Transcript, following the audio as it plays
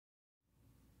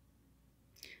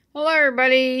Hello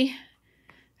everybody.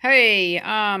 Hey,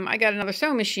 I got another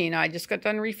sewing machine. I just got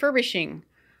done refurbishing.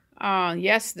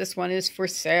 Yes, this one is for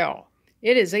sale.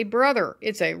 It is a brother.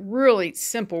 It's a really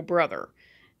simple brother.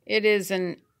 It is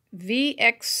an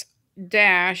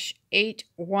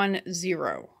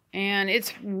VX-810, and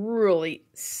it's really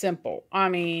simple. I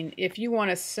mean, if you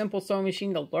want a simple sewing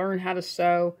machine to learn how to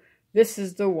sew, this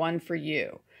is the one for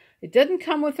you. It doesn't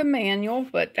come with a manual,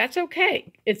 but that's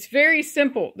okay. It's very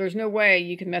simple. There's no way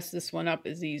you can mess this one up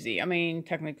as easy. I mean,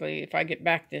 technically, if I get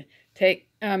back to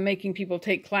making people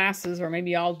take classes, or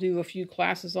maybe I'll do a few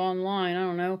classes online. I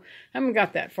don't know. I haven't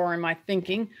got that far in my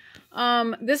thinking.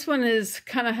 This one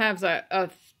kind of has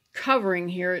a covering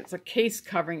here. It's a case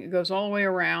covering. It goes all the way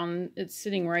around. It's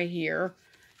sitting right here.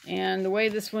 And the way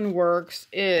this one works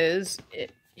is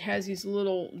it has these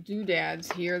little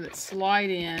doodads here that slide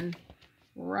in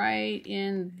right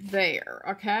in there,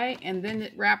 okay? And then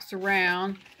it wraps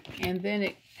around, and then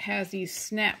it has these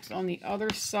snaps on the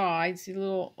other side. See the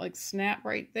little like snap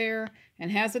right there,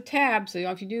 and has a tab, so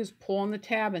all you do is pull on the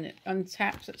tab and it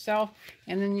untaps itself,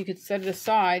 and then you can set it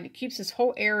aside. It keeps this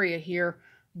whole area here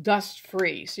dust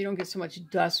free, so you don't get so much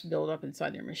dust build up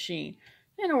inside your machine.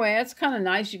 Anyway, that's kind of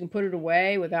nice. You can put it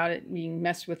away without it being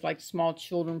messed with, like small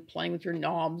children playing with your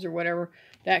knobs or whatever.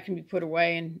 That can be put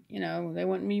away, and, you know, they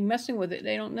wouldn't be messing with it.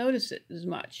 They don't notice it as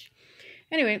much.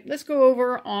 Anyway, let's go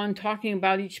over on talking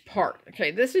about each part.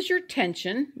 Okay, this is your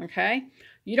tension, okay?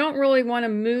 You don't really want to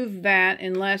move that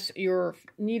unless your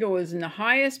needle is in the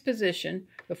highest position.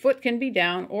 The foot can be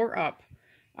down or up.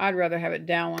 I'd rather have it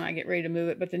down when I get ready to move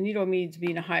it, but the needle needs to be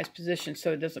in the highest position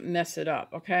so it doesn't mess it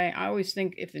up, okay? I always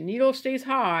think if the needle stays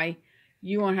high,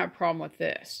 you won't have a problem with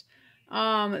this.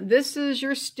 This is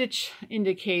your stitch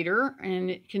indicator,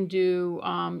 and it can do,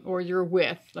 or your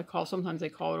width. Sometimes they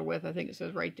call it a width. I think it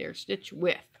says right there, stitch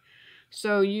width.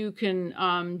 So you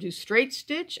can do straight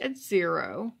stitch at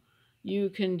 0. You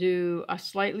can do a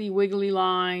slightly wiggly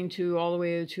line to all the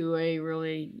way to a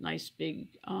really nice big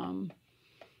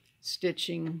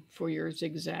stitching for your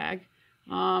zigzag.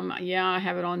 Yeah, I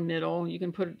have it on middle. You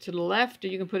can put it to the left, or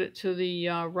you can put it to the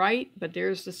right, but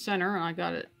there's the center, and I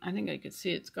got it. I think I could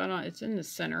see it's in the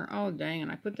center. Oh, dang,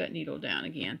 and I put that needle down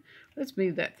again. Let's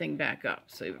move that thing back up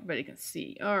so everybody can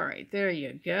see. All right, there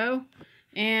you go.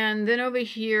 And then over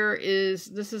here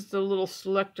this is the little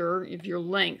selector of your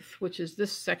length, which is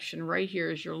this section right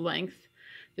here is your length.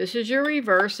 This is your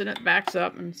reverse, and it backs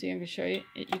up. And see, I can show you.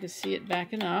 You can see it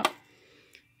backing up.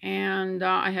 And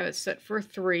I have it set for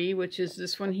 3, which is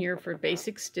this one here for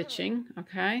basic stitching,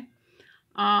 okay?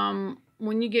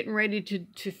 When you're getting ready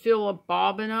to fill a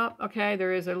bobbin up, okay,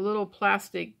 there is a little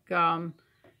plastic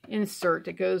insert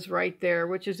that goes right there,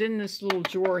 which is in this little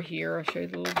drawer here. I'll show you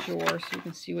the little drawer so you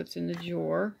can see what's in the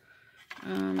drawer.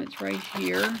 It's right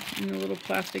here, and the little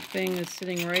plastic thing is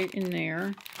sitting right in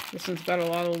there. This one's got a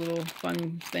lot of little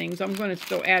fun things. I'm going to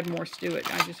still add more to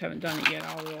it. I just haven't done it yet.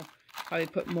 I will probably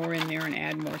put more in there and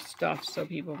add more stuff so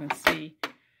people can see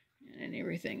and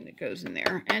everything that goes in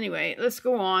there. Anyway, let's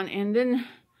go on. And then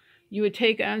you would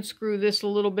unscrew this a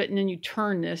little bit, and then you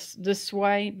turn this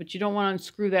way, but you don't want to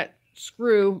unscrew that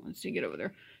screw. Let's see, get over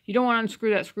there. You don't want to unscrew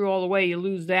that screw all the way. You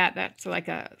lose that. That's like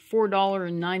a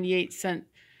 $4.98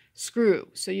 screw.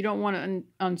 So you don't want to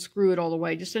unscrew it all the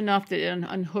way, just enough that it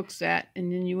unhooks that, and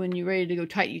then when you're ready to go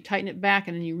tight, you tighten it back,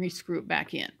 and then you re-screw it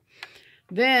back in.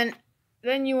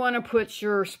 Then you want to put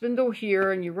your spindle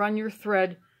here, and you run your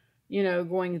thread, you know,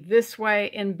 going this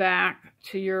way and back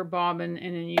to your bobbin,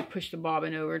 and then you push the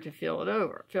bobbin over to fill it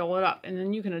up. And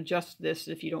then you can adjust this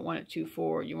if you don't want it too full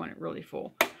or you want it really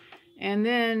full. And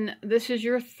then this is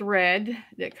your thread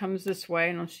that comes this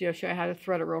way, and I'll show you how to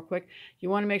thread it real quick.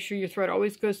 You want to make sure your thread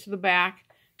always goes to the back,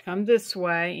 come this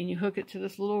way, and you hook it to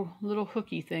this little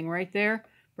hooky thing right there.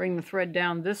 Bring the thread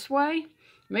down this way.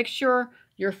 Make sure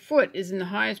your foot is in the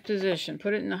highest position.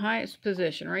 Put it in the highest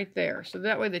position right there. So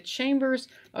that way the chambers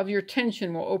of your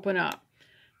tension will open up.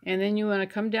 And then you want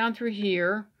to come down through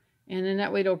here. And then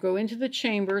that way it'll go into the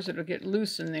chambers. It'll get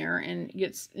loose in there and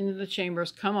gets into the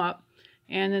chambers, come up.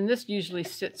 And then this usually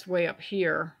sits way up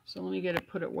here. So let me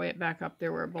put it way back up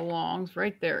there where it belongs.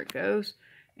 Right there it goes.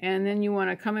 And then you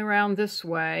want to come around this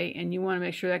way. And you want to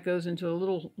make sure that goes into a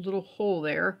little hole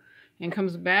there. And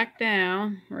comes back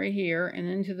down right here and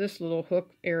into this little hook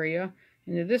area,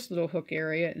 into this little hook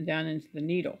area, and down into the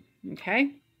needle,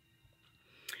 okay?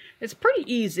 It's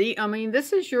pretty easy. I mean,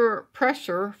 this is your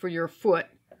pressure for your foot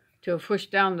to push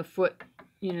down the foot,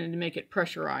 you know, to make it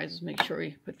pressurized. Make sure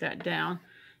you put that down.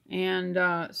 And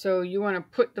so you want to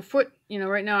put the foot, you know,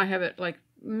 right now I have it like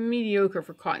mediocre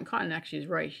for cotton. Cotton actually is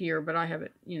right here, but I have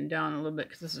it, you know, down a little bit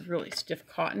because this is really stiff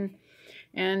cotton.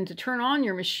 And to turn on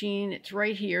your machine, it's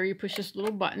right here. You push this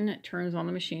little button, it turns on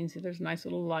the machine. See, there's a nice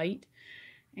little light.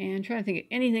 And I'm trying to think of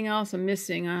anything else I'm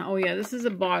missing. Oh yeah, this is a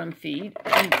bottom feed.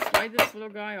 And slide this little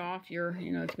guy off your,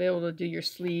 to be able to do your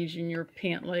sleeves and your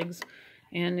pant legs.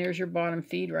 And there's your bottom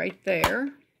feed right there.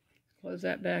 Close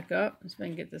that back up. Let's see if I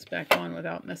can get this back on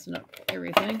without messing up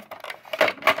everything.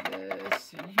 Like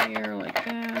this in here, like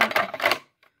that.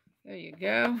 There you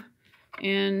go.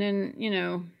 And then,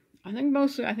 I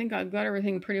think I've got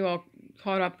everything pretty well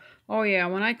caught up. Oh yeah,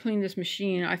 when I cleaned this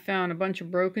machine, I found a bunch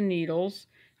of broken needles,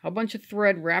 a bunch of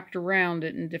thread wrapped around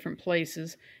it in different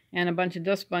places, and a bunch of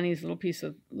dust bunnies, little piece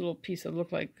of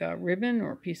look like ribbon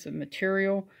or a piece of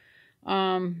material. But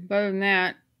other than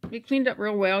that, we cleaned up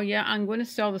real well. Yeah, I'm going to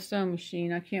sell the sewing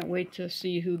machine. I can't wait to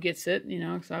see who gets it,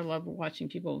 because I love watching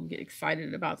people get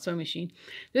excited about sewing machine.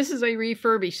 This is a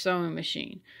refurbished sewing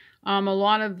machine. A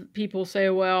lot of people say,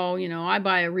 well, I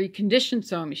buy a reconditioned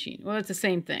sewing machine. Well, it's the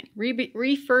same thing.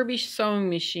 Refurbished sewing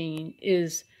machine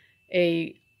is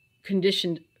a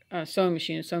conditioned sewing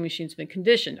machine. A sewing machine's been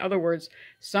conditioned. In other words,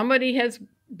 somebody has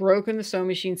broken the sewing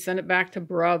machine, sent it back to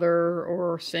Brother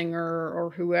or Singer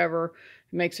or whoever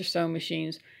makes their sewing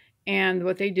machines. And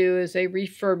what they do is they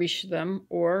refurbish them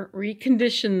or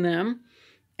recondition them,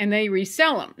 and they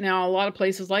resell them. Now, a lot of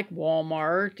places like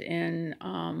Walmart and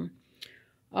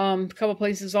a couple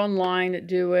places online that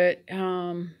do it,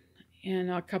 and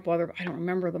a couple other, I don't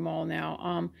remember them all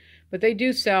now, but they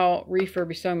do sell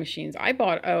refurbished sewing machines. I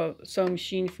bought a sewing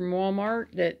machine from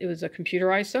Walmart that it was a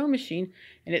computerized sewing machine,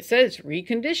 and it says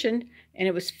reconditioned, and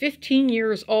it was 15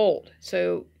 years old.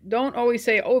 So don't always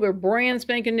say, oh, they're brand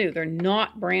spanking new. They're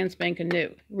not brand spanking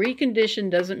new.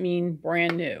 Reconditioned doesn't mean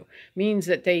brand new. It means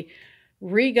that they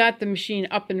got the machine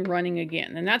up and running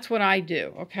again, and that's what I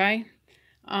do, okay?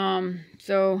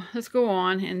 So let's go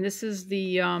on, and this is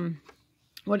the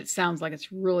what it sounds like.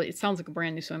 It sounds like a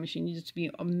brand new sewing machine. You just be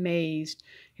amazed.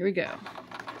 Here we go.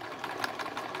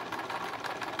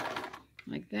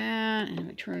 Like that, and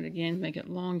I turn it again, make it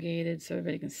elongated so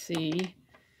everybody can see.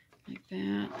 Like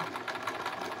that.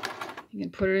 You can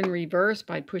put it in reverse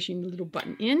by pushing the little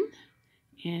button in,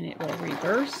 and it will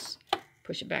reverse.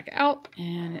 Push it back out,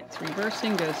 and it's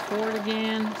reversing, goes forward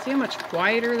again. See how much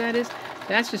quieter that is?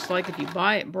 That's just like if you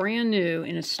buy it brand new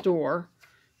in a store.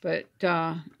 But,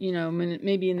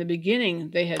 maybe in the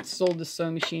beginning they had sold the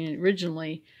sewing machine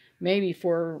originally, maybe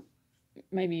for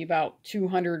about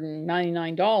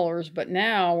 $299. But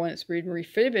now when it's been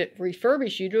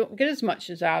refurbished, you don't get as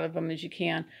much out of them as you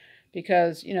can.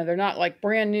 Because, they're not like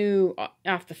brand new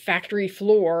off the factory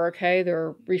floor, okay?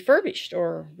 They're refurbished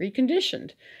or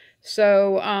reconditioned.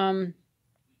 So, I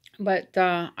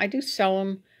do sell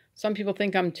them. Some people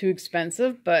think I'm too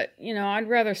expensive, but, I'd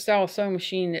rather sell a sewing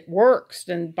machine that works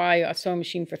than buy a sewing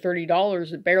machine for $30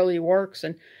 that barely works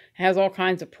and has all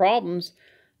kinds of problems.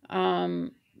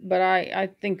 But I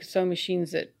think sewing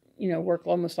machines that, work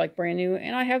almost like brand new.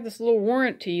 And I have this little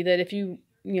warranty that if you,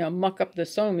 muck up the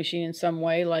sewing machine in some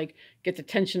way, like get the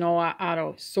tension all out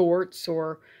of sorts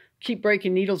or keep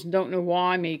breaking needles and don't know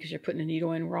why, maybe because you're putting a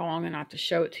needle in wrong and I have to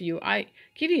show it to you, I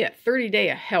give you that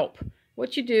 30-day of help.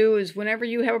 What you do is whenever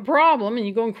you have a problem and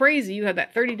you're going crazy, you have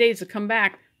that 30 days to come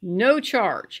back, no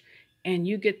charge. And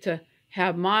you get to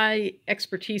have my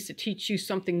expertise to teach you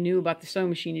something new about the sewing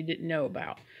machine you didn't know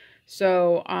about.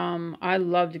 So I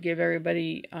love to give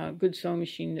everybody a good sewing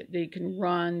machine that they can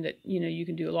run, that, you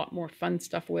can do a lot more fun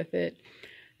stuff with it.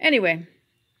 Anyway,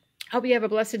 hope you have a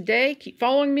blessed day. Keep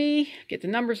following me. Get the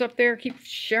numbers up there. Keep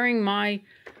sharing my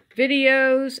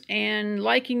videos and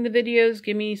liking the videos.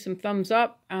 Give me some thumbs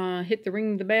up. Hit the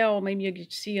ring the bell. Maybe you'll get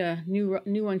to see a new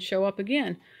one show up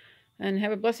again. And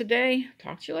have a blessed day.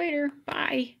 Talk to you later.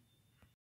 Bye.